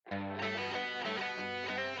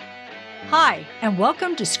Hi, and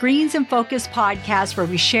welcome to Screens in Focus podcast, where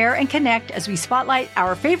we share and connect as we spotlight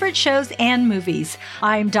our favorite shows and movies.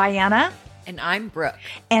 I'm Diana. And I'm Brooke.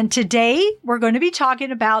 And today we're going to be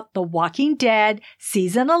talking about The Walking Dead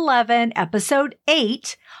Season 11, Episode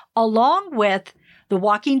 8, along with The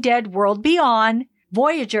Walking Dead World Beyond,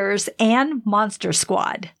 Voyagers, and Monster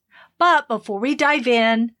Squad. But before we dive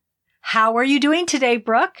in, how are you doing today,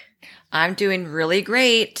 Brooke? I'm doing really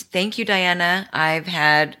great. Thank you, Diana. I've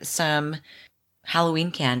had some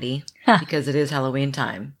Halloween candy because it is Halloween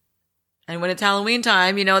time. And when it's Halloween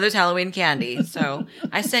time, you know there's Halloween candy. So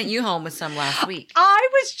I sent you home with some last week. I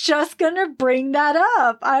was just going to bring that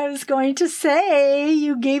up. I was going to say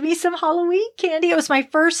you gave me some Halloween candy. It was my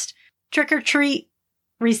first trick-or-treat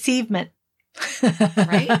receivement.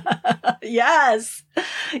 Right? Yes.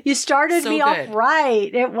 You started me off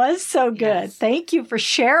right. It was so good. Yes. Thank you for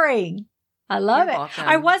sharing. I love it. Welcome.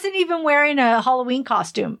 I wasn't even wearing a Halloween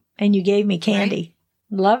costume and you gave me candy.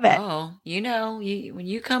 Right? Love it. Oh, you know, when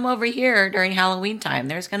you come over here during Halloween time,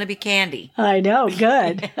 there's going to be candy. I know.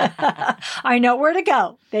 Good. I know where to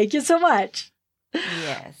go. Thank you so much.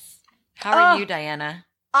 Yes. How are you, Diana?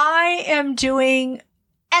 I am doing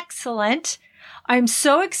excellent. I'm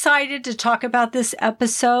so excited to talk about this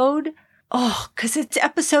episode. Oh, because it's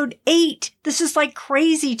episode 8. This is like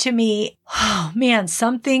crazy to me. Oh, man,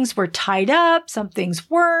 some things were tied up. Some things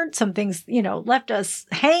weren't. Some things, left us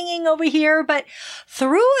hanging over here. But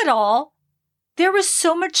through it all, there was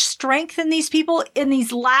so much strength in these people. In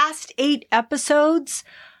these last 8 episodes,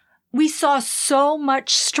 we saw so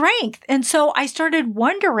much strength. And so I started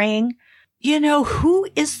wondering, who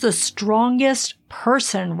is the strongest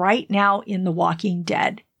person right now in The Walking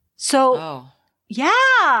Dead? So,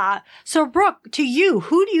 yeah. So, Brooke, to you,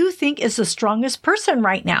 who do you think is the strongest person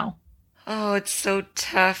right now? Oh, it's so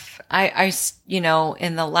tough. I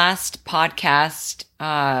in the last podcast,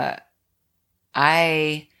 I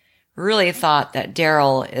really thought that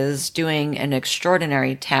Daryl is doing an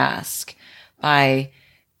extraordinary task by,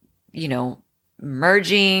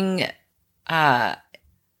 merging,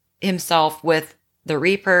 himself with the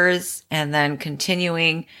Reapers and then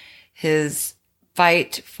continuing his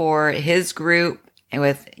fight for his group and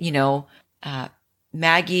with,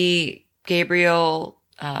 Maggie, Gabriel,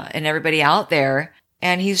 and everybody out there.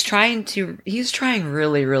 And he's trying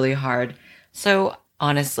really, really hard. So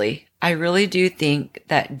honestly, I really do think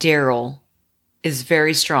that Daryl is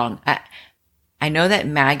very strong. I know that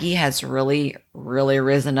Maggie has really, really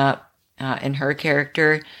risen up in her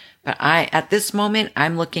character. But at this moment,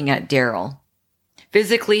 I'm looking at Daryl.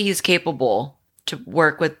 Physically, he's capable to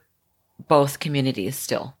work with both communities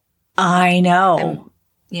still. I know.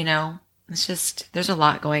 It's just, there's a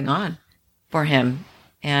lot going on for him.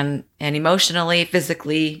 And emotionally,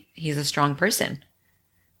 physically, he's a strong person.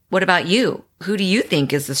 What about you? Who do you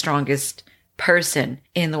think is the strongest person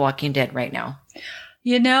in The Walking Dead right now?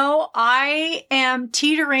 I am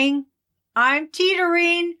teetering. I'm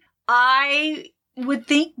teetering. I would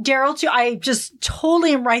think Daryl too. I just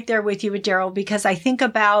totally am right there with you with Daryl, because I think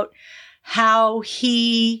about how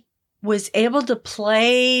he was able to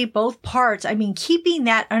play both parts. I mean, keeping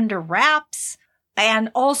that under wraps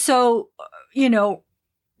and also,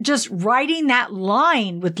 just writing that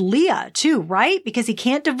line with Leah too, right? Because he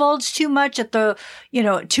can't divulge too much at the,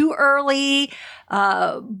 too early.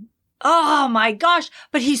 Oh my gosh.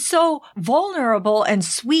 But he's so vulnerable and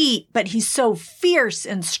sweet, but he's so fierce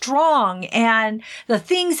and strong, and the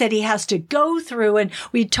things that he has to go through. And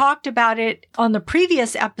we talked about it on the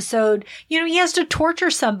previous episode. He has to torture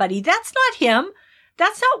somebody. That's not him.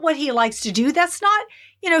 That's not what he likes to do. That's not,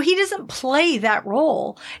 he doesn't play that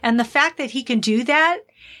role. And the fact that he can do that,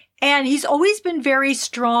 and he's always been very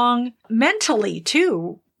strong mentally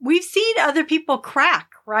too. We've seen other people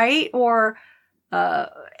crack, right?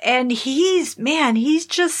 And he's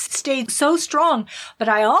just stayed so strong. But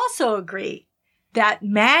I also agree that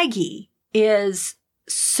Maggie is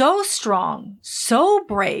so strong, so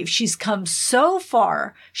brave. She's come so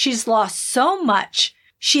far. She's lost so much.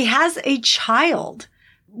 She has a child.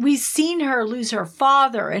 We've seen her lose her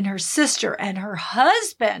father and her sister and her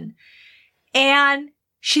husband. And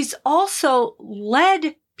she's also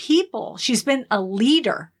led people. She's been a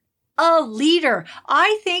leader.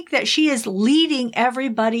 I think that she is leading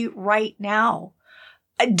everybody right now.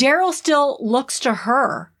 Daryl still looks to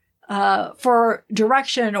her for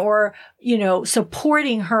direction or,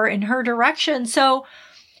 supporting her in her direction. So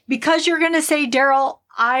because you're going to say Daryl,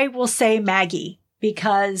 I will say Maggie,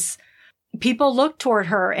 because people look toward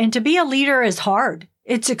her, and to be a leader is hard.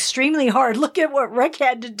 It's extremely hard. Look at what Rick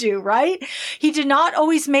had to do, right? He did not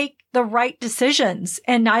always make the right decisions,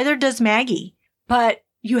 and neither does Maggie. But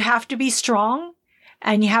you have to be strong,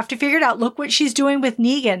 And you have to figure it out. Look what she's doing with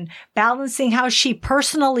Negan, balancing how she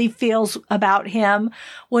personally feels about him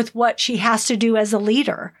with what she has to do as a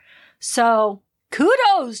leader. So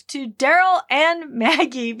kudos to Daryl and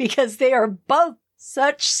Maggie, because they are both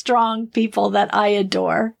such strong people that I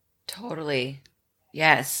adore. Totally.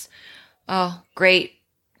 Yes. Oh, great.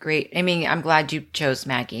 Great. I mean, I'm glad you chose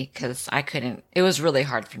Maggie, because I couldn't. It was really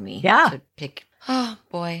hard for me to pick. Oh,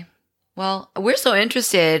 boy. Well, we're so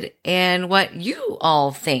interested in what you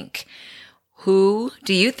all think. Who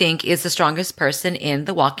do you think is the strongest person in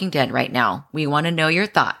The Walking Dead right now? We want to know your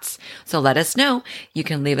thoughts. So let us know. You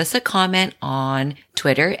can leave us a comment on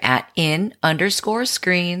Twitter at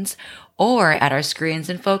 @in_screens or at our Screens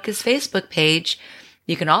in Focus Facebook page.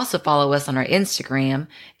 You can also follow us on our Instagram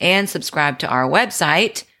and subscribe to our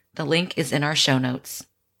website. The link is in our show notes.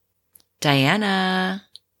 Diana.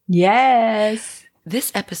 Yes.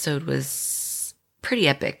 This episode was pretty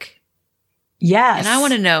epic. Yes. And I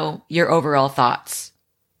want to know your overall thoughts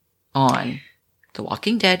on The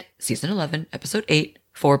Walking Dead, Season 11, Episode 8,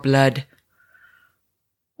 For Blood.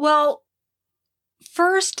 Well,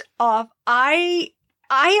 first off, I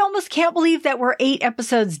almost can't believe that we're 8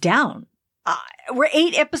 episodes down. We're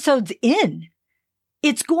 8 episodes in.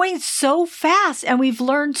 It's going so fast, and we've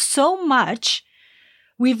learned so much.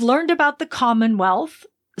 We've learned about the Commonwealth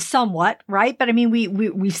somewhat, right? But I mean,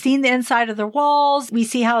 we've seen the inside of their walls. We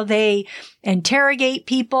see how they interrogate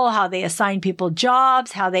people, how they assign people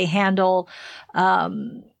jobs, how they handle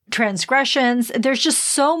transgressions. There's just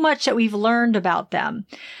so much that we've learned about them.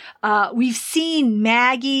 We've seen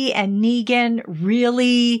Maggie and Negan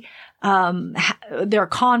really their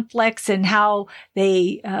conflicts and how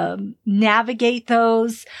they navigate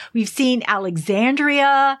those. We've seen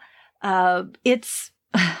Alexandria.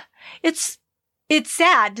 It's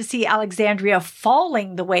sad to see Alexandria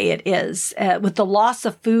falling the way it is, with the loss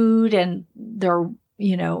of food and their,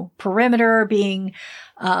 perimeter being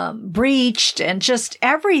breached and just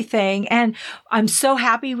everything. And I'm so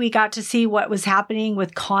happy we got to see what was happening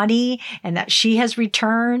with Connie and that she has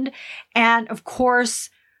returned. And of course,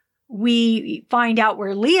 we find out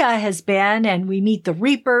where Leah has been, and we meet the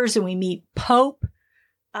Reapers and we meet Pope.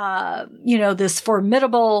 This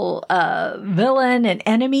formidable villain and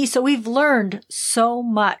enemy. So we've learned so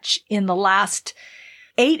much in the last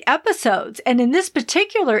 8 episodes. And in this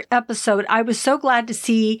particular episode, I was so glad to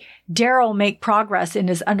see Daryl make progress in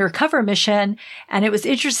his undercover mission. And it was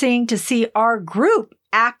interesting to see our group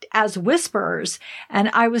act as whisperers. And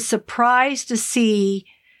I was surprised to see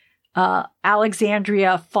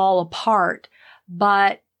Alexandria fall apart.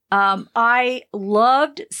 But I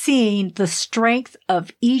loved seeing the strength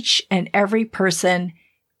of each and every person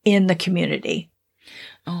in the community.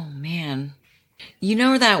 Oh, man. You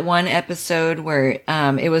know that one episode where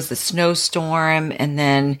it was the snowstorm and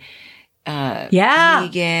then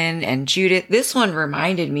Negan and Judith? This one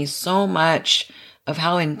reminded me so much of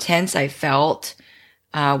how intense I felt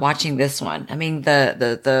watching this one. I mean,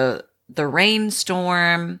 the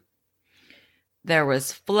rainstorm. There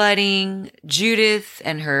was flooding. Judith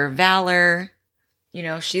and her valor.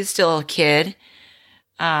 She's still a kid.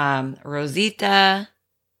 Rosita.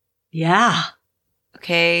 Yeah.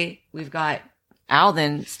 Okay. We've got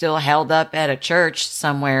Alden still held up at a church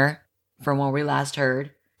somewhere from when we last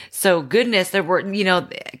heard. So goodness, there were,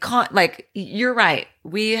 you're right.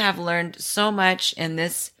 We have learned so much in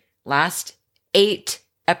this last 8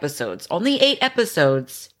 episodes. Only 8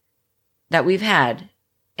 episodes that we've had.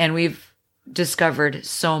 And we've discovered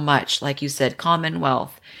so much. Like you said,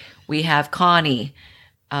 Commonwealth. We have Connie.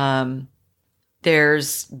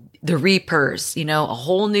 There's the Reapers, a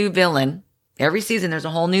whole new villain. Every season there's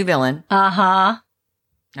a whole new villain. Uh-huh.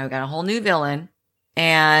 Now we got a whole new villain.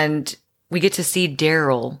 And we get to see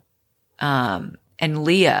Daryl and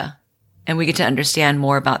Leah. And we get to understand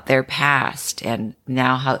more about their past and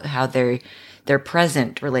now how their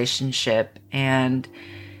present relationship. And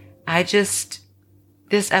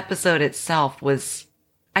this episode itself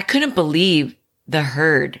I couldn't believe the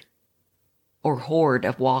herd or horde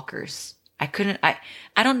of walkers. I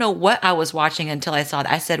don't know what I was watching until I saw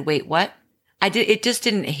that. I said, wait, what? It just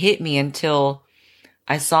didn't hit me until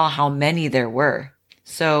I saw how many there were.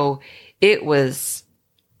 So it was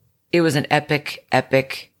an epic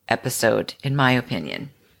episode, in my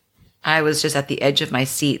opinion. I was just at the edge of my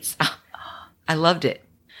seats. I loved it.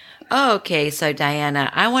 Okay, so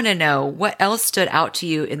Diana, I want to know what else stood out to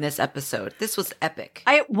you in this episode. This was epic.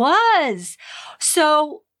 It was.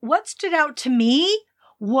 So what stood out to me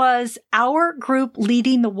was our group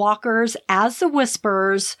leading the walkers as the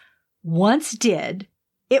Whisperers once did.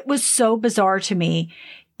 It was so bizarre to me.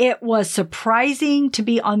 it was surprising to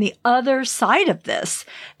be on the other side of this.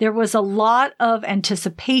 There was a lot of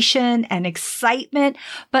anticipation and excitement,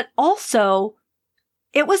 but also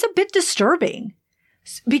it was a bit disturbing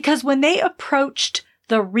because when they approached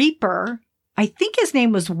the Reaper, I think his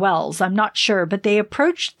name was Wells, I'm not sure, but they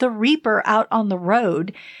approached the Reaper out on the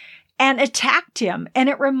road and attacked him. And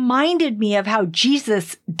it reminded me of how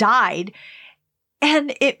Jesus died.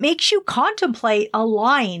 And it makes you contemplate a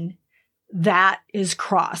line that is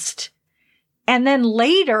crossed. And then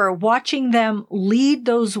later, watching them lead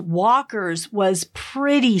those walkers was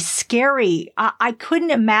pretty scary. I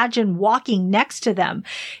couldn't imagine walking next to them.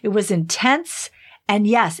 It was intense. And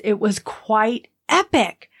yes, it was quite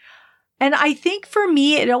epic. And I think for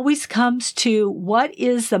me, it always comes to what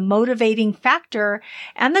is the motivating factor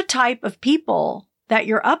and the type of people that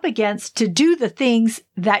you're up against to do the things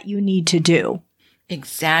that you need to do.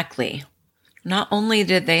 Exactly. Not only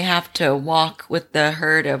did they have to walk with the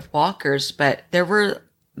herd of walkers, but there were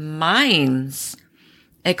mines,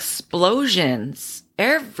 explosions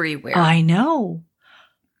everywhere. I know.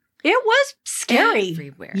 It was scary.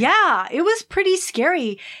 Everywhere. Yeah, it was pretty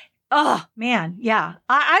scary. Oh, man. Yeah.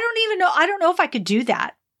 I don't even know. I don't know if I could do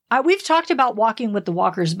that. We've talked about walking with the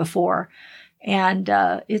walkers before, and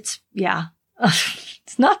it's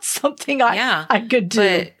not something I could do.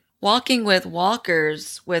 But walking with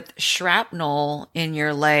walkers with shrapnel in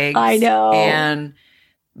your legs. I know. And,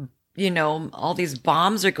 all these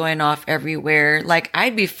bombs are going off everywhere. Like,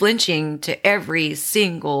 I'd be flinching to every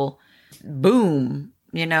single boom,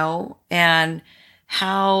 and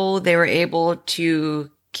how they were able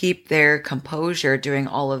to keep their composure during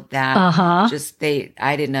all of that. Uh-huh.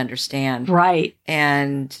 I didn't understand. Right.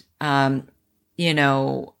 And,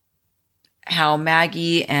 how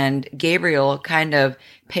Maggie and Gabriel kind of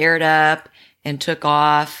paired up and took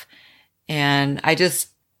off. And that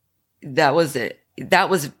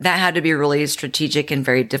had to be really strategic and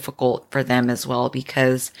very difficult for them as well,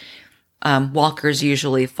 because walkers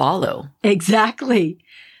usually follow. Exactly.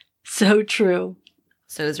 So true.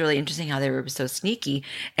 So it was really interesting how they were so sneaky.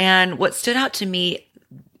 And what stood out to me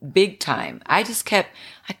big time, I just kept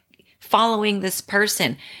following this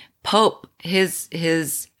person, Pope, his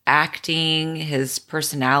acting, his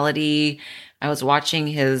personality. I was watching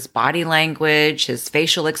his body language, his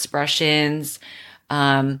facial expressions.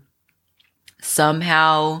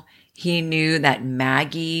 Somehow he knew that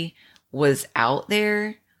Maggie was out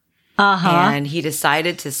there. Uh-huh. And he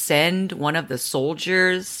decided to send one of the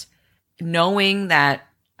soldiers, knowing that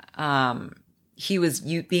he was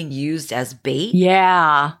being used as bait.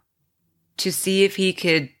 Yeah. To see if he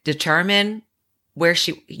could determine where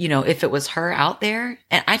she, if it was her out there.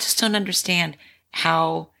 And I just don't understand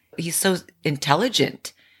how he's so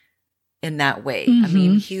intelligent in that way. Mm-hmm. I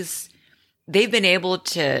mean, they've been able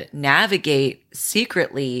to navigate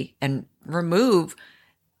secretly and remove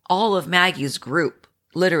all of Maggie's group,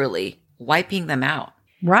 literally wiping them out.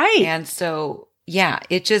 Right. And so,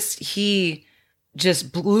 he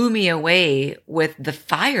just blew me away with the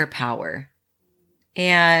firepower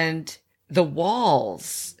and the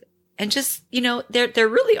walls. And just, there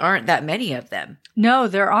really aren't that many of them. No,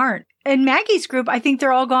 there aren't. In Maggie's group, I think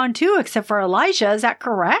they're all gone too, except for Elijah. Is that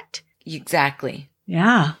correct? Exactly.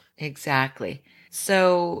 Yeah. Exactly.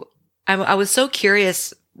 So I was so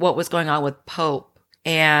curious what was going on with Pope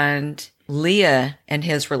and Leah and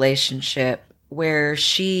his relationship, where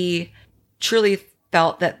she truly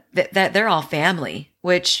felt that they're all family,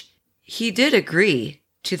 which he did agree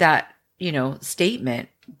to that, statement.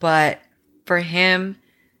 But for him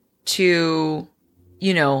to,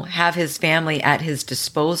 have his family at his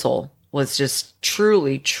disposal was just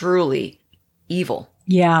truly, truly evil.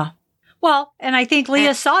 Yeah. Well, and I think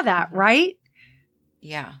Leah saw that, right?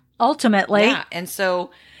 Yeah. Ultimately. Yeah. And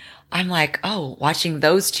so I'm like, oh, watching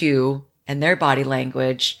those two and their body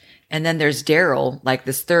language. And then there's Daryl, like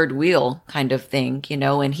this third wheel kind of thing,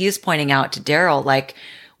 and he's pointing out to Daryl, like,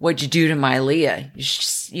 what'd you do to my Leah?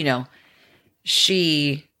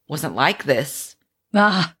 She wasn't like this.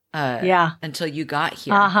 Yeah. Until you got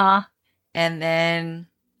here. Uh-huh. And then,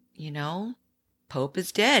 Pope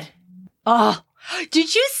is dead. Oh,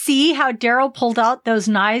 did you see how Daryl pulled out those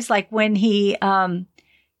knives like when he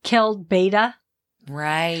killed Beta?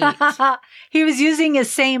 Right. He was using his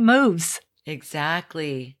same moves.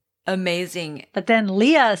 Exactly. Amazing. But then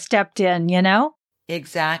Leah stepped in,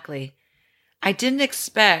 Exactly. I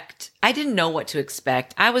didn't know what to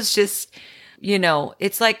expect. I was just,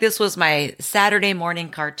 it's like this was my Saturday morning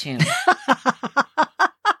cartoon.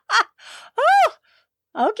 Oh,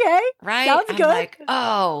 okay. Right? Sounds I'm good. like,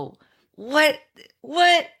 oh, what?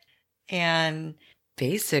 And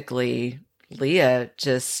basically, Leah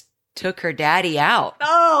just took her daddy out.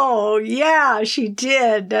 Oh, yeah, she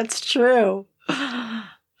did. That's true.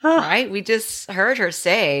 Right? We just heard her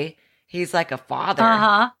say he's like a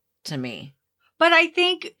father to me. But I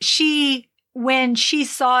think when she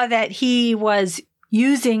saw that he was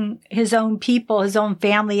using his own people, his own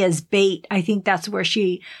family as bait, I think that's where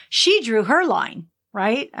she drew her line,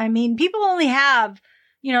 right? I mean, people only have,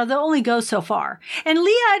 they'll only go so far. And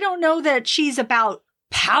Leah, I don't know that she's about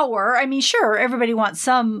power. I mean, sure, everybody wants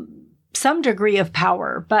some degree of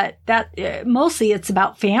power, but that mostly it's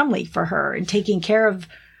about family for her and taking care of,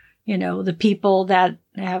 the people that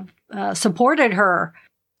have supported her.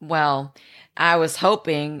 Well, I was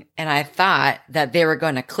hoping and I thought that they were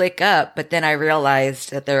going to click up, but then I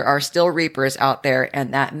realized that there are still Reapers out there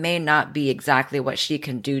and that may not be exactly what she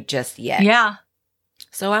can do just yet. Yeah.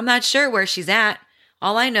 So I'm not sure where she's at.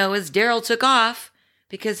 All I know is Daryl took off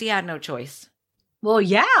because he had no choice. Well,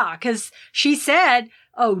 yeah, because she said,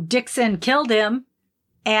 Dixon killed him.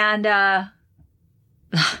 And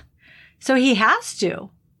so he has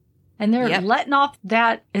to. And they're letting off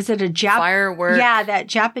that, is it a firework? Yeah, that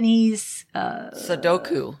Japanese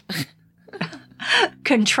Sudoku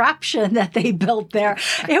contraption that they built there.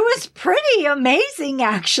 It was pretty amazing,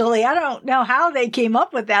 actually. I don't know how they came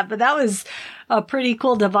up with that, but that was a pretty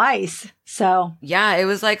cool device. So yeah, it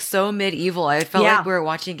was like so medieval. I felt like we were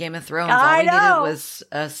watching Game of Thrones. All we needed was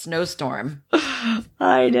a snowstorm.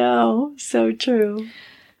 I know. So true.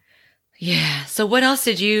 Yeah. So what else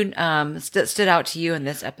did you stood out to you in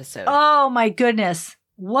this episode? Oh my goodness.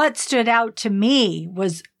 What stood out to me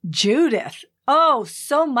was Judith. Oh,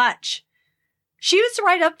 so much. She was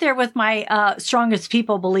right up there with my strongest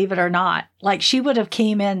people, believe it or not. Like she would have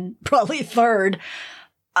came in probably third.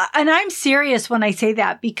 And I'm serious when I say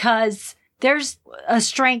that because there's a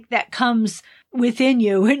strength that comes within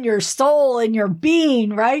you, in your soul, in your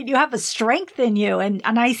being, right? You have a strength in you. And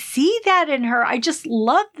I see that in her. I just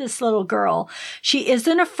love this little girl. She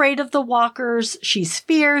isn't afraid of the walkers. She's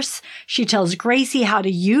fierce. She tells Gracie how to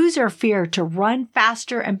use her fear to run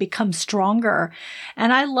faster and become stronger.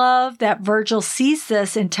 And I love that Virgil sees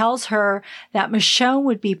this and tells her that Michonne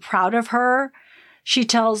would be proud of her. She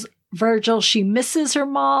tells Virgil she misses her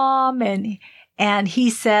mom and he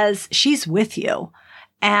says, she's with you.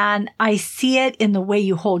 And I see it in the way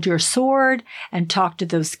you hold your sword and talk to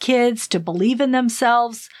those kids to believe in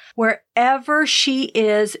themselves. Wherever she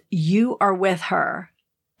is, you are with her.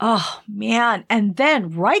 Oh, man. And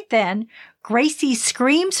then, right then, Gracie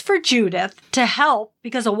screams for Judith to help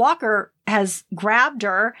because a walker has grabbed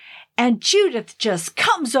her. And Judith just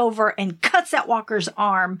comes over and cuts that walker's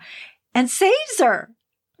arm and saves her,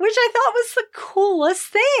 which I thought was the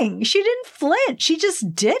coolest thing. She didn't flinch. She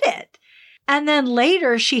just did it. And then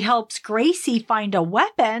later she helps Gracie find a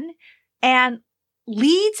weapon and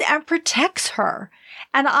leads and protects her.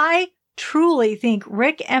 And I truly think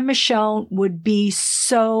Rick and Michonne would be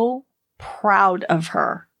so proud of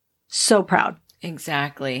her. So proud.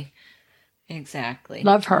 Exactly.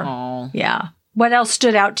 Love her. Aww. Yeah. What else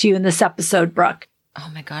stood out to you in this episode, Brooke?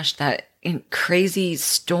 Oh my gosh, that crazy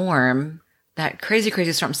storm. That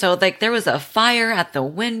crazy storm. So like there was a fire at the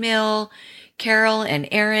windmill. Carol and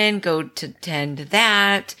Aaron go to tend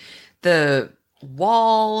that. The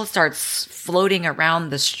wall starts floating around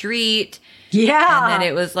the street. Yeah. And then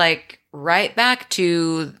it was like right back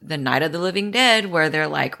to the Night of the Living Dead where they're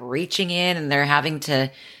like reaching in and they're having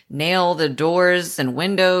to nail the doors and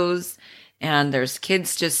windows. And there's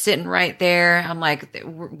kids just sitting right there. I'm like,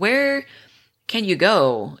 where can you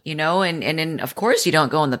go? And then of course you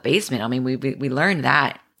don't go in the basement. I mean, we learned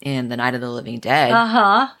that in the Night of the Living Dead.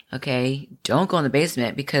 Okay, don't go in the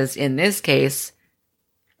basement because in this case,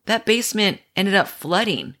 that basement ended up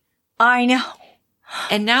flooding. I know.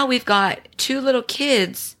 And now we've got two little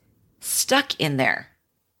kids stuck in there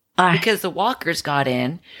because the walkers got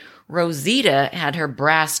in. Rosita had her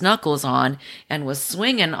brass knuckles on and was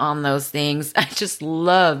swinging on those things. I just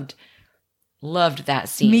loved that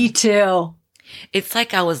scene. Me too. It's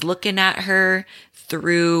like I was looking at her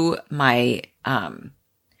through my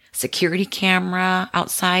security camera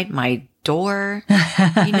outside my door.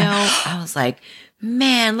 I was like,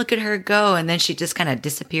 man, look at her go. And then she just kind of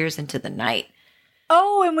disappears into the night.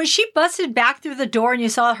 Oh, and when she busted back through the door and you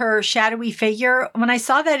saw her shadowy figure, when I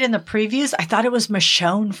saw that in the previews, I thought it was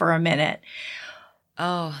Michonne for a minute.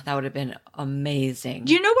 Oh, that would have been amazing.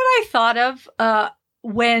 Do you know what I thought of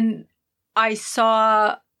when I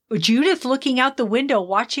saw Judith looking out the window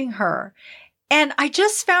watching her? And I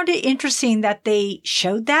just found it interesting that they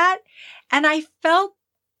showed that. And I felt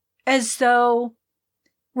as though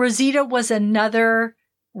Rosita was another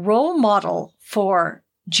role model for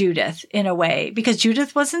Judith in a way, because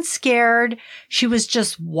Judith wasn't scared. She was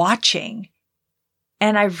just watching.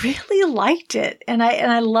 And I really liked it. And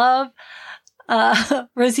I love,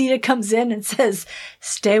 Rosita comes in and says,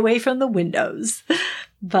 stay away from the windows.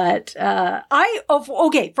 But,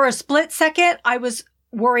 okay, for a split second, I was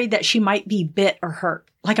worried that she might be bit or hurt.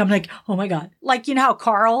 Like, I'm like, oh my God. Like, you know how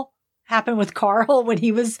Carl happened with Carl when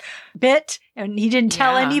he was bit and he didn't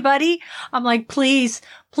tell anybody? I'm like, please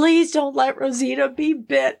don't let Rosita be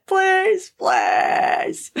bit. Please.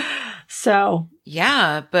 So.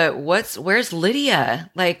 Yeah. But where's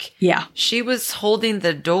Lydia? Like, yeah, she was holding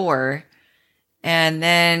the door and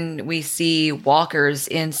then we see walkers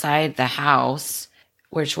inside the house,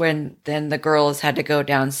 which then the girls had to go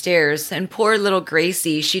downstairs, and poor little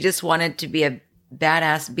Gracie, she just wanted to be a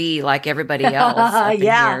badass bee like everybody else up in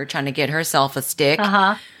here, trying to get herself a stick,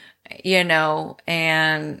 you know,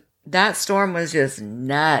 and that storm was just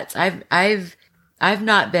nuts. I've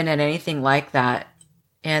not been in anything like that,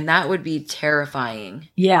 and that would be terrifying.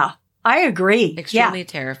 Yeah, I agree. Extremely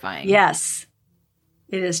terrifying. Yes,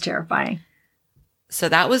 it is terrifying. So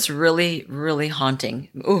that was really, really haunting.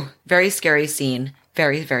 Ooh, very scary scene.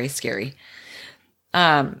 Very, very scary.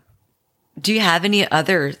 Do you have any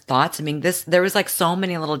other thoughts? I mean, there was like so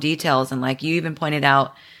many little details, and like you even pointed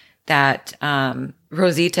out that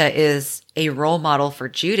Rosita is a role model for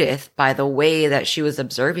Judith by the way that she was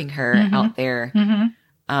observing her out there.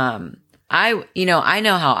 I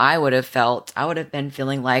know how I would have felt. I would have been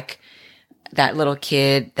feeling like that little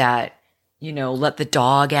kid that, you know, let the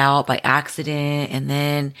dog out by accident, and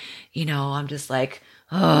then, you know, I'm just like,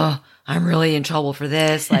 oh, I'm really in trouble for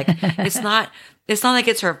this. Like, it's not like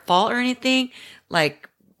it's her fault or anything. Like,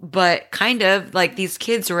 but kind of like these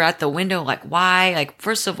kids were at the window. Like, why? Like,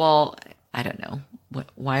 first of all, I don't know.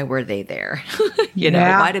 Why were they there? You know,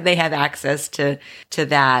 why did they have access to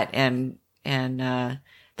that? And there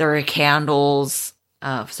were candles,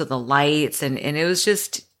 so the lights, and it was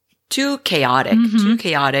just too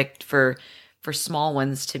chaotic for small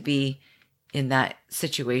ones to be in that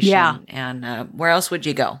situation. Yeah. And where else would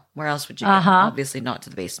you go? Go? Obviously not to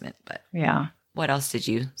the basement, but what else did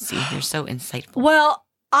you see? You're so insightful. Well,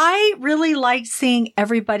 I really liked seeing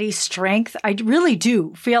everybody's strength. I really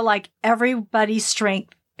do feel like everybody's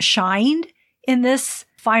strength shined in this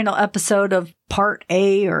final episode of part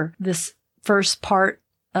A, or this first part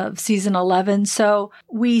of season 11. So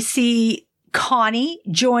we see Connie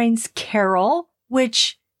joins Carol,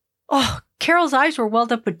 which, Carol's eyes were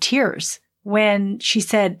welled up with tears when she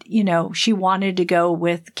said, you know, she wanted to go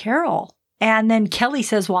with Carol. And then Kelly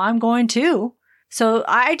says, well, I'm going too. So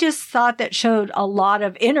I just thought that showed a lot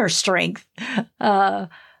of inner strength.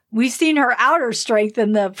 We've seen her outer strength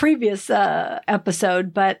in the previous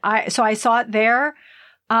episode, but I saw it there.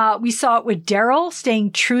 We saw it with Daryl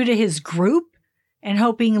staying true to his group and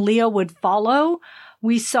hoping Leo would follow.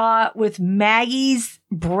 We saw it with Maggie's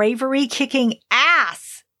bravery, kicking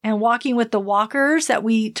ass and walking with the walkers that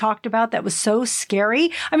we talked about. That was so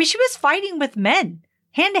scary. I mean, she was fighting with men,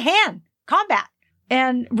 hand to hand combat.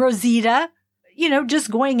 And Rosita, you know, just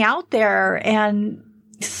going out there and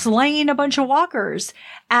slaying a bunch of walkers.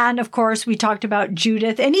 And of course, we talked about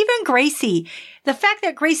Judith and even Gracie. The fact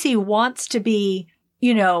that Gracie wants to be,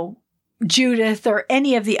 you know, Judith or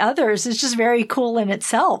any of the others is just very cool in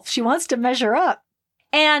itself. She wants to measure up.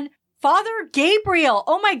 And Father Gabriel,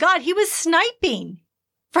 oh my God, he was sniping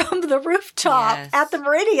from the rooftop at the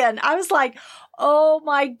Meridian. I was like, oh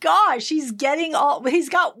my gosh, he's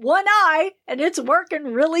got one eye and it's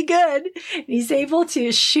working really good. And he's able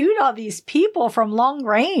to shoot all these people from long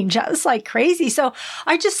range. That was like crazy. So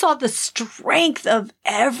I just saw the strength of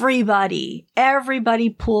everybody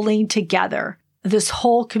pulling together, this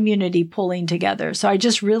whole community pulling together. So I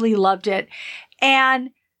just really loved it. And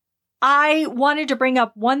I wanted to bring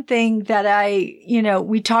up one thing that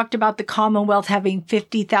we talked about the Commonwealth having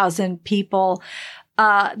 50,000 people.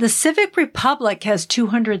 The Civic Republic has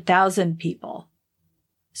 200,000 people.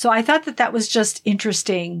 So I thought that was just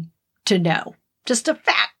interesting to know. Just a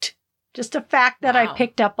fact that I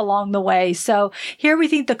picked up along the way. So here we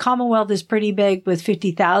think the Commonwealth is pretty big with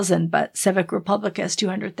 50,000, but Civic Republic has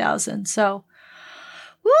 200,000. So,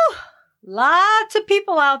 lots of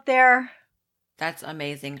people out there. That's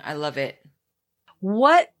amazing. I love it.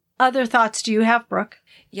 What other thoughts do you have, Brooke?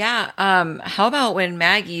 Yeah. How about when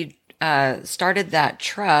Maggie started that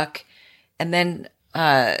truck and then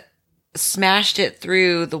smashed it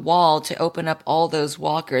through the wall to open up all those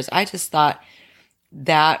walkers? I just thought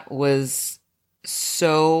that was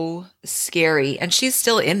so scary. And she's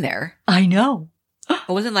still in there. I know. It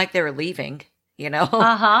wasn't like they were leaving, you know?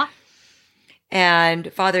 Uh-huh.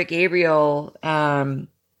 And Father Gabriel,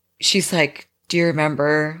 she's like do you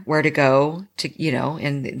remember where to go to,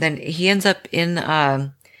 and then he ends up in,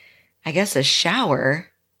 I guess a shower.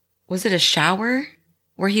 Was it a shower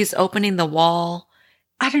where he's opening the wall?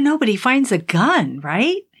 I don't know, but he finds a gun,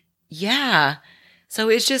 right? Yeah. So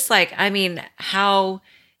it's just like, how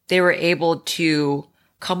they were able to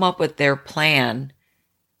come up with their plan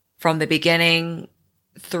from the beginning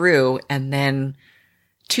through, and then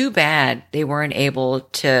too bad they weren't able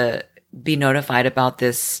to be notified about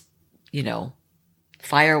this,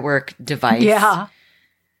 firework device. Yeah.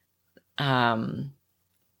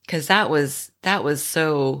 Cause that was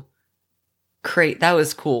so great. That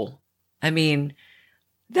was cool.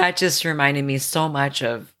 That just reminded me so much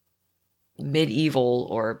of Medieval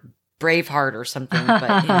or Braveheart or something,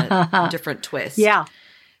 but in a different twist. Yeah.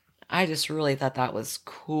 I just really thought that was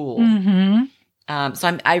cool. Mm-hmm.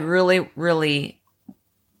 So I really, really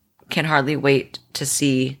can hardly wait to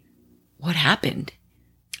see what happened.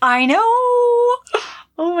 I know.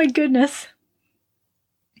 Oh my goodness.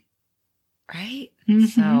 Right? Mm-hmm.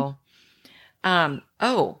 So,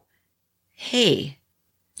 hey.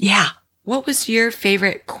 Yeah. What was your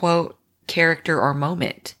favorite quote, character, or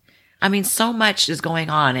moment? So much is going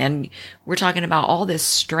on, and we're talking about all this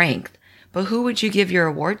strength, but who would you give your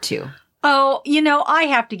award to? Oh, I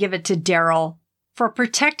have to give it to Daryl for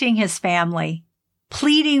protecting his family,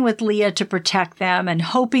 pleading with Leah to protect them and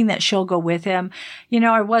hoping that she'll go with him.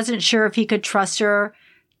 I wasn't sure if he could trust her,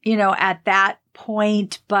 at that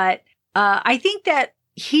point, but I think that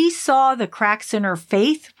he saw the cracks in her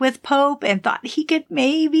faith with Pope and thought he could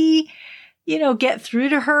maybe, get through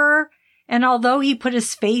to her. And although he put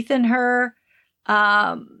his faith in her,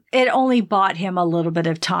 it only bought him a little bit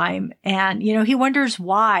of time. And, he wonders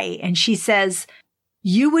why. And she says,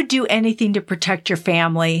 "You would do anything to protect your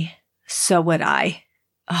family. So would I."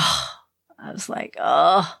 Oh, I was like,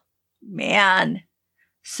 oh, man.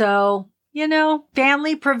 So,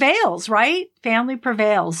 family prevails, right? Family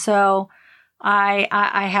prevails. So I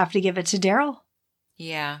have to give it to Daryl.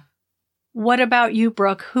 Yeah. What about you,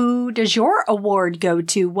 Brooke? Who does your award go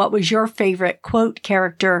to? What was your favorite quote,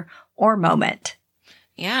 character, or moment?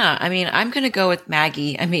 Yeah, I'm going to go with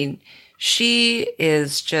Maggie. She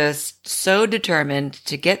is just so determined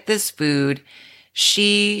to get this food.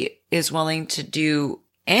 She is willing to do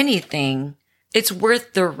anything. It's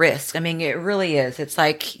worth the risk. It really is. It's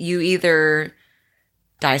like you either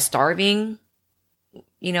die starving,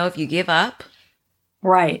 if you give up.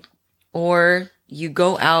 Right. Or you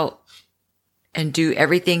go out and do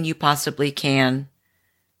everything you possibly can,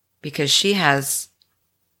 because she has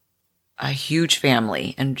a huge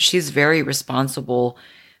family and she's very responsible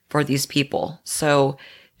for these people. So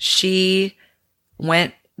she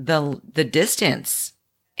went the distance,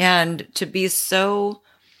 and to be so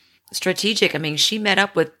strategic. She met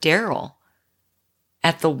up with Daryl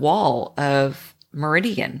at the wall of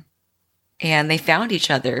Meridian, and they found each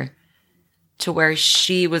other to where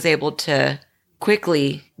she was able to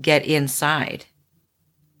quickly get inside.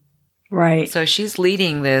 Right. So she's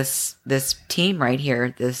leading this team right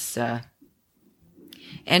here.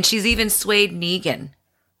 And she's even swayed Negan.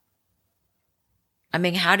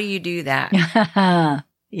 How do you do that?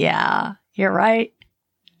 Yeah, you're right.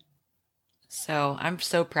 So I'm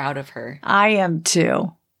so proud of her. I am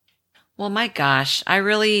too. Well, my gosh, I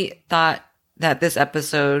really thought that this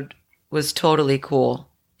episode was totally cool.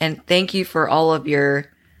 And thank you for all of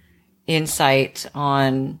your insight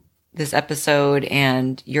on this episode,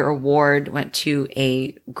 and your award went to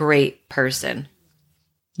a great person.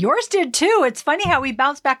 Yours did too. It's funny how we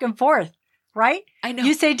bounce back and forth, right? I know.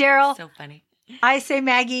 You say Daryl. So funny. I say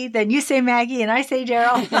Maggie, then you say Maggie, and I say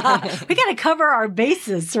Daryl. We got to cover our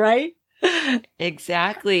bases, right?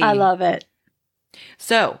 Exactly. I love it.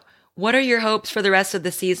 So, what are your hopes for the rest of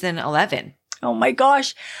the season 11? Oh my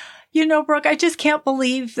gosh. Brooke, I just can't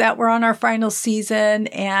believe that we're on our final season.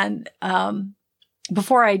 And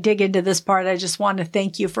before I dig into this part, I just want to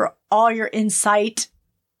thank you for all your insight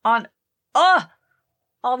on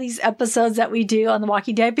all these episodes that we do on The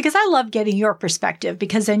Walking Dead, because I love getting your perspective,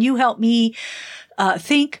 because then you help me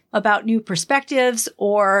think about new perspectives,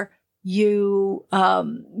 or you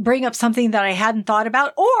bring up something that I hadn't thought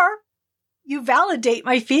about, or you validate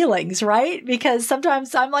my feelings, right? Because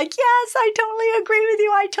sometimes I'm like, yes, I totally agree with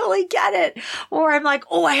you. I totally get it. Or I'm like,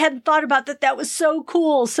 oh, I hadn't thought about that. That was so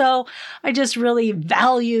cool. So I just really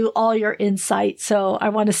value all your insight. So I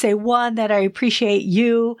want to say, one, that I appreciate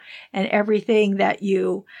you and everything that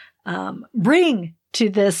you bring to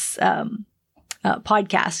this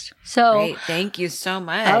podcast. So Great. Thank you so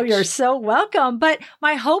much. Oh, you're so welcome. But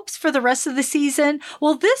my hopes for the rest of the season,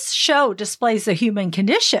 well, this show displays the human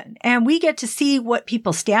condition, and we get to see what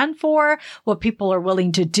people stand for, what people are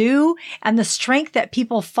willing to do, and the strength that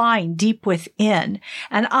people find deep within.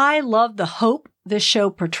 And I love the hope this show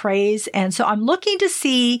portrays. And so I'm looking to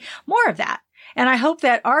see more of that. And I hope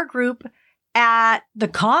that our group at the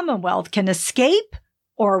Commonwealth can escape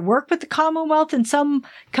or work with the Commonwealth in some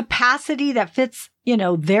capacity that fits,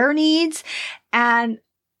 their needs. And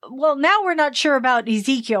well, now we're not sure about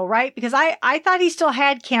Ezekiel, right? Because I thought he still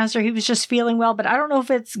had cancer. He was just feeling well, but I don't know if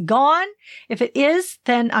it's gone. If it is,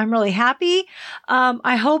 then I'm really happy.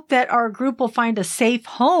 I hope that our group will find a safe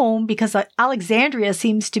home because Alexandria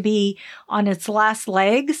seems to be on its last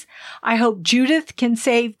legs. I hope Judith can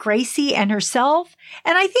save Gracie and herself.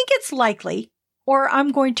 And I think it's likely, or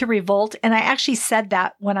I'm going to revolt. And I actually said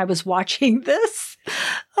that when I was watching this.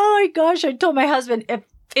 Oh my gosh. I told my husband,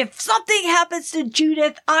 if something happens to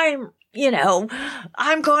Judith, I'm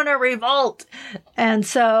going to revolt. And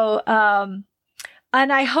so,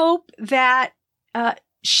 and I hope that,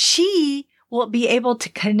 she will be able to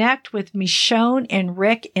connect with Michonne and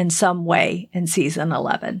Rick in some way in season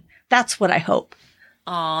 11. That's what I hope.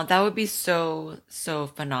 Oh, that would be so, so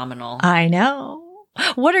phenomenal. I know.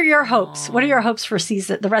 What are your hopes? What are your hopes for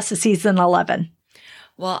the rest of season 11?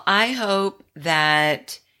 Well, I hope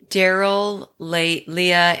that Daryl,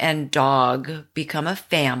 Leah, and Dog become a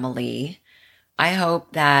family. I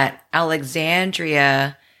hope that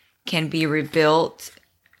Alexandria can be rebuilt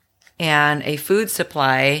and a food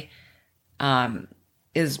supply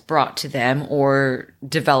is brought to them or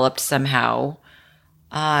developed somehow.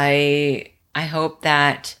 I hope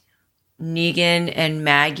that Negan and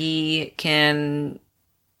Maggie can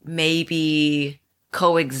maybe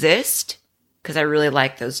coexist because I really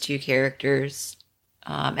like those two characters.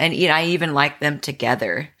 And I even like them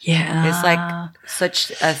together. Yeah. It's like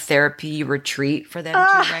such a therapy retreat for them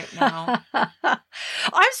two right now.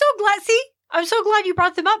 I'm so glad you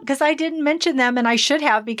brought them up because I didn't mention them and I should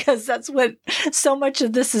have because that's what so much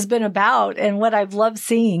of this has been about and what I've loved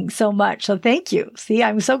seeing so much. So thank you. See,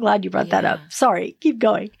 I'm so glad you brought that up. Sorry. Keep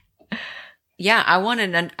going. Yeah. I want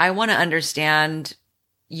to understand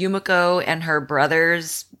Yumiko and her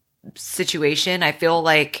brother's situation. I feel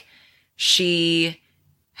like she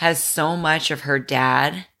has so much of her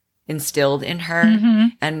dad instilled in her. Mm-hmm.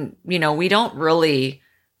 And, we don't really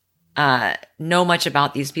know much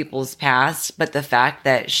about these people's past, but the fact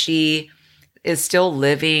that she is still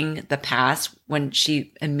living the past when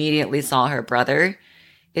she immediately saw her brother,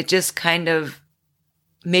 it just kind of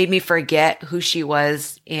made me forget who she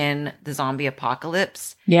was in the zombie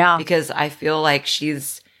apocalypse. Yeah. Because I feel like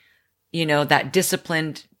she's, that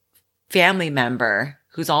disciplined family member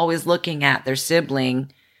who's always looking at their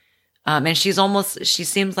sibling. And she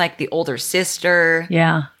seems like the older sister.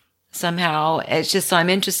 Yeah. Somehow. It's just, so I'm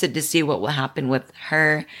interested to see what will happen with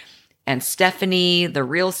her and Stephanie, the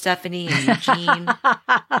real Stephanie, and Eugene,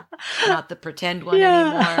 not the pretend one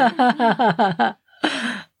anymore.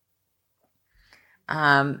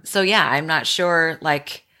 So yeah, I'm not sure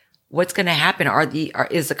what's going to happen.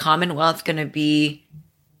 Is the Commonwealth going to be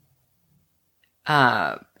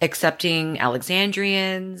accepting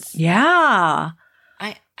Alexandrians? Yeah.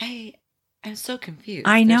 I'm so confused.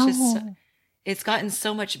 I know. It's gotten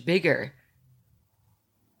so much bigger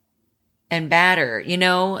and badder.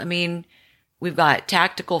 I mean, we've got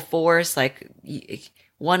tactical force, like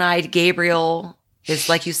one-eyed Gabriel is,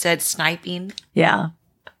 like you said, sniping. Yeah.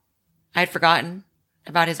 I'd forgotten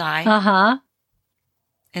about his eye. Uh-huh.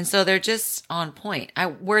 And so they're just on point.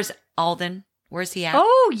 Where's Alden? Where's he at?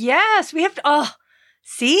 Oh, yes. We have to,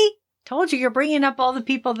 see? Told you you're bringing up all the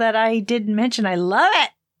people that I didn't mention. I love it.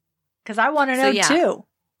 Because I want to know too.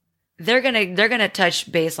 They're gonna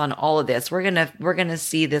touch base on all of this. We're gonna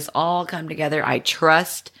see this all come together. I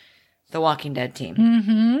trust the Walking Dead team.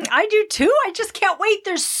 Mm-hmm. I do too. I just can't wait.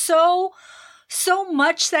 There's so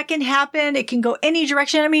much that can happen. It can go any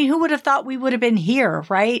direction. I mean, who would have thought we would have been here,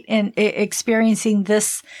 right? And experiencing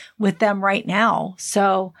this with them right now.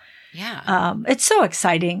 So yeah, it's so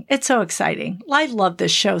exciting. It's so exciting. I love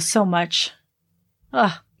this show so much.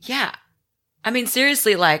 Yeah, I mean,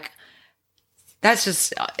 seriously, that's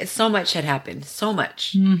just, so much had happened. So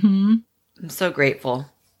much. Mm-hmm. I'm so grateful.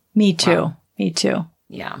 Me too. Wow. Me too.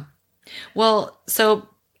 Yeah. Well, so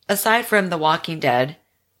aside from The Walking Dead,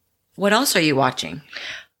 what else are you watching?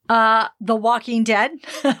 The Walking Dead,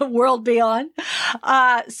 World Beyond.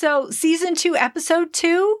 So season 2, episode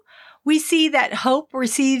 2 We see that Hope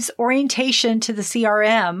receives orientation to the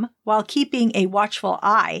CRM while keeping a watchful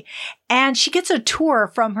eye. And she gets a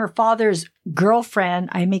tour from her father's girlfriend.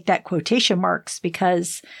 I make that quotation marks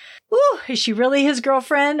because, is she really his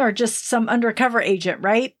girlfriend or just some undercover agent,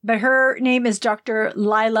 right? But her name is Dr.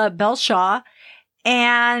 Lila Belshaw.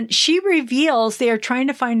 And she reveals they are trying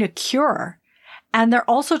to find a cure. And they're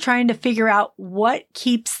also trying to figure out what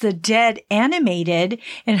keeps the dead animated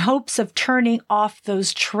in hopes of turning off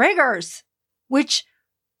those triggers, which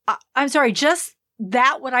I'm sorry, just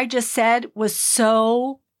that what I just said was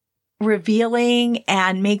so revealing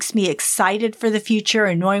and makes me excited for the future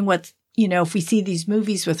and knowing what, if we see these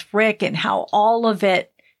movies with Rick and how all of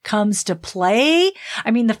it comes to play.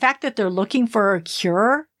 I mean, the fact that they're looking for a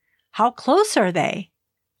cure, how close are they?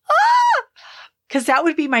 Because that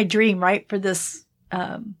would be my dream, right? For this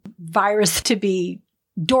virus to be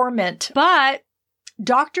dormant. But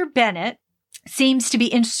Dr. Bennett seems to be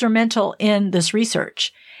instrumental in this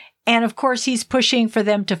research. And of course, he's pushing for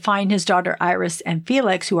them to find his daughter Iris and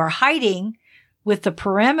Felix, who are hiding with the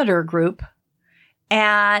Perimeter Group,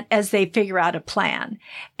 and as they figure out a plan.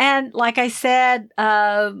 And like I said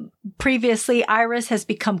previously, Iris has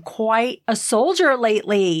become quite a soldier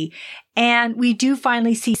lately. And we do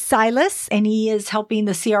finally see Silas, and he is helping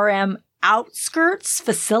the CRM outskirts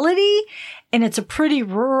facility. And it's a pretty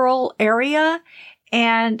rural area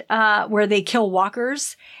and where they kill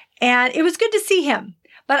walkers. And it was good to see him.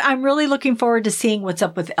 But I'm really looking forward to seeing what's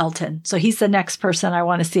up with Elton. So he's the next person I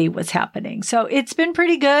want to see what's happening. So it's been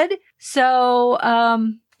pretty good. So,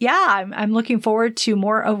 I'm looking forward to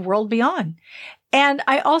more of World Beyond. And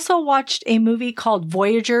I also watched a movie called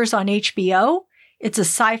Voyagers on HBO. It's a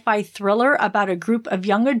sci-fi thriller about a group of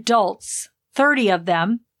young adults, 30 of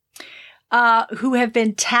them, who have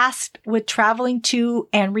been tasked with traveling to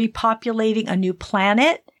and repopulating a new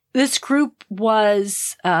planet. This group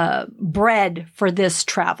was bred for this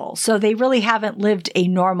travel, so they really haven't lived a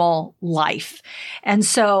normal life. And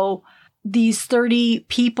so these 30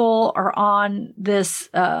 people are on this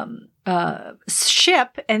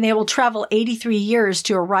ship, and they will travel 83 years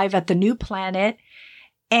to arrive at the new planet.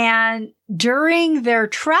 And during their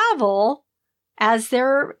travel, as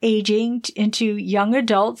they're aging into young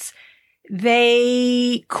adults,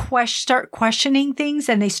 they start questioning things,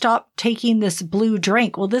 and they stop taking this blue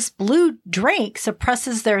drink. Well, this blue drink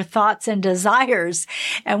suppresses their thoughts and desires.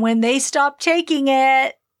 And when they stop taking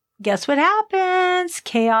it, guess what happens?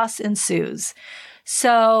 Chaos ensues.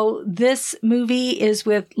 So this movie is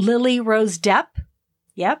with Lily Rose Depp.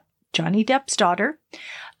 Yep, Johnny Depp's daughter.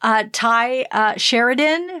 Ty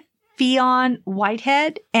Sheridan, Fionn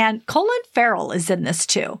Whitehead, and Colin Farrell is in this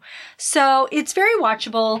too. So it's very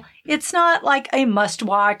watchable. It's not like a must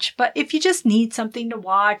watch, but if you just need something to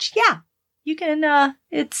watch, you can,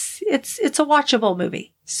 it's a watchable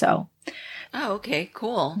movie. So. Oh, okay,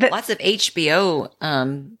 cool. Lots of HBO,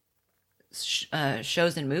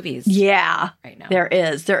 shows and movies. Yeah, right now. There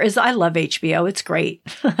is. I love HBO. It's great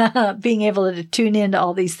being able to tune into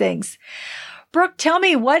all these things. Brooke, tell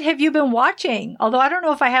me, what have you been watching? Although I don't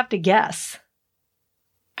know if I have to guess.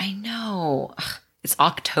 I know. It's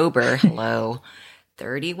October. Hello.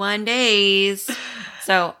 31 days.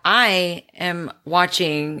 So I am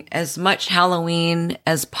watching as much Halloween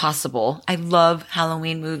as possible. I love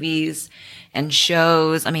Halloween movies and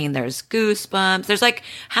shows. I mean, there's Goosebumps. There's like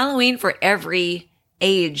Halloween for every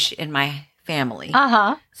age in my family.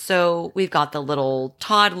 Uh-huh. So we've got the little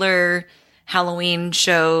toddler Halloween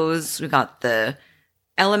shows. We got the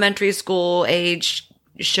elementary school age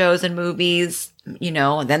shows and movies,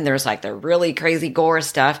 and then there's like the really crazy gore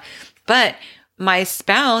stuff. But my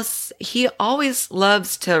spouse, he always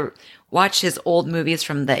loves to watch his old movies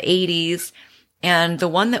from the 80s. And the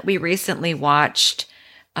one that we recently watched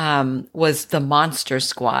was The Monster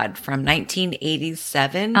Squad from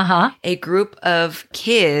 1987. Uh-huh. A group of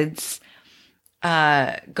kids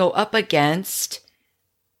go up against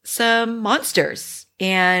some monsters,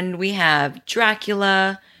 and we have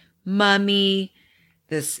Dracula, Mummy,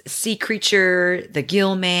 this sea creature, the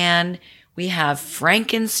Gill Man. We have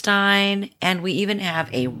Frankenstein, and we even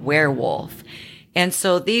have a werewolf. And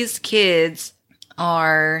so these kids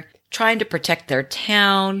are trying to protect their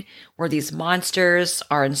town, where these monsters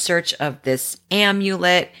are in search of this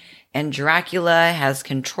amulet, and Dracula has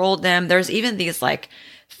controlled them. There's even these like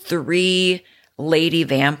 3 lady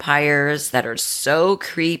vampires that are so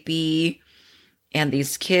creepy, and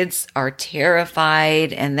these kids are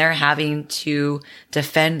terrified, and they're having to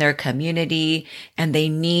defend their community, and they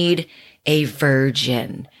need a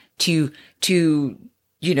virgin to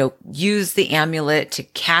use the amulet to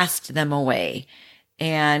cast them away.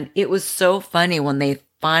 And it was so funny when they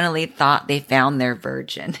finally thought they found their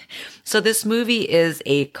virgin. So this movie is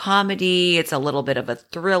a comedy. It's a little bit of a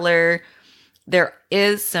thriller. There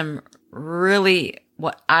is some really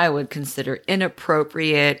what I would consider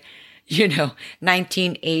inappropriate,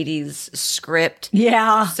 1980s script.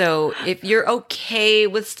 Yeah. So if you're okay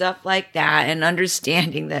with stuff like that and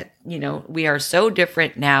understanding that, we are so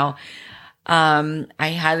different now, I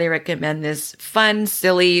highly recommend this fun,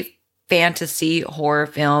 silly fantasy horror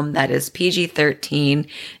film that is PG-13,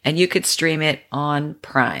 and you could stream it on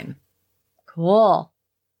Prime. Cool.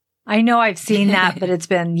 I know I've seen that, but it's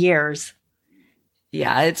been years.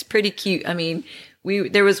 Yeah, it's pretty cute. I mean,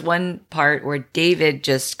 there was one part where David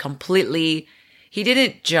just completely, he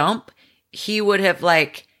didn't jump. He would have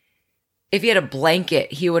if he had a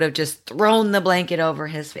blanket, he would have just thrown the blanket over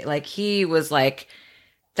his face. Like he was like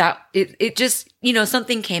that. It just,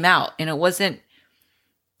 something came out and it wasn't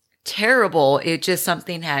terrible. It just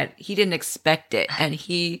he didn't expect it. And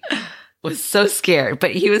he was so scared,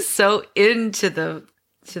 but he was so into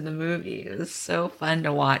the movie. It was so fun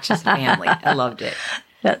to watch as a family. I loved it.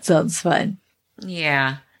 That sounds fun.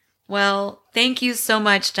 Yeah. Well, thank you so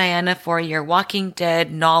much, Diana, for your Walking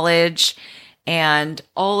Dead knowledge and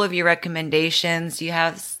all of your recommendations. You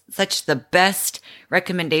have such the best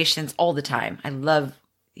recommendations all the time. I love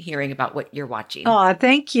hearing about what you're watching. Oh,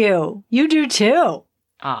 thank you. You do too.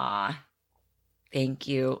 Aw, thank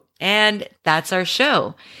you. And that's our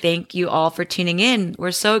show. Thank you all for tuning in.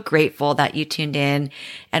 We're so grateful that you tuned in,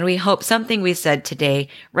 and we hope something we said today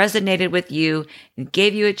resonated with you and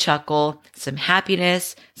gave you a chuckle, some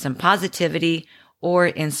happiness, some positivity, or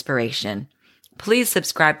inspiration. Please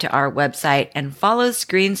subscribe to our website and follow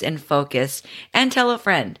Screens in Focus and tell a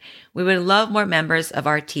friend. We would love more members of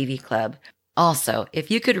our TV club. Also,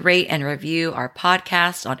 if you could rate and review our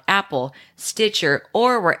podcast on Apple, Stitcher,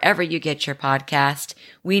 or wherever you get your podcast,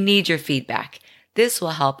 we need your feedback. This will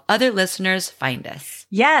help other listeners find us.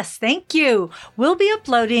 Yes, thank you. We'll be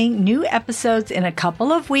uploading new episodes in a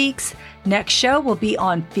couple of weeks. Next show will be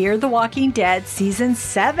on Fear the Walking Dead Season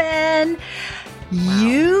 7. Wow.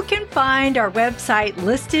 You can find our website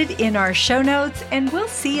listed in our show notes, and we'll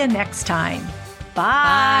see you next time.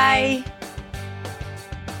 Bye. Bye.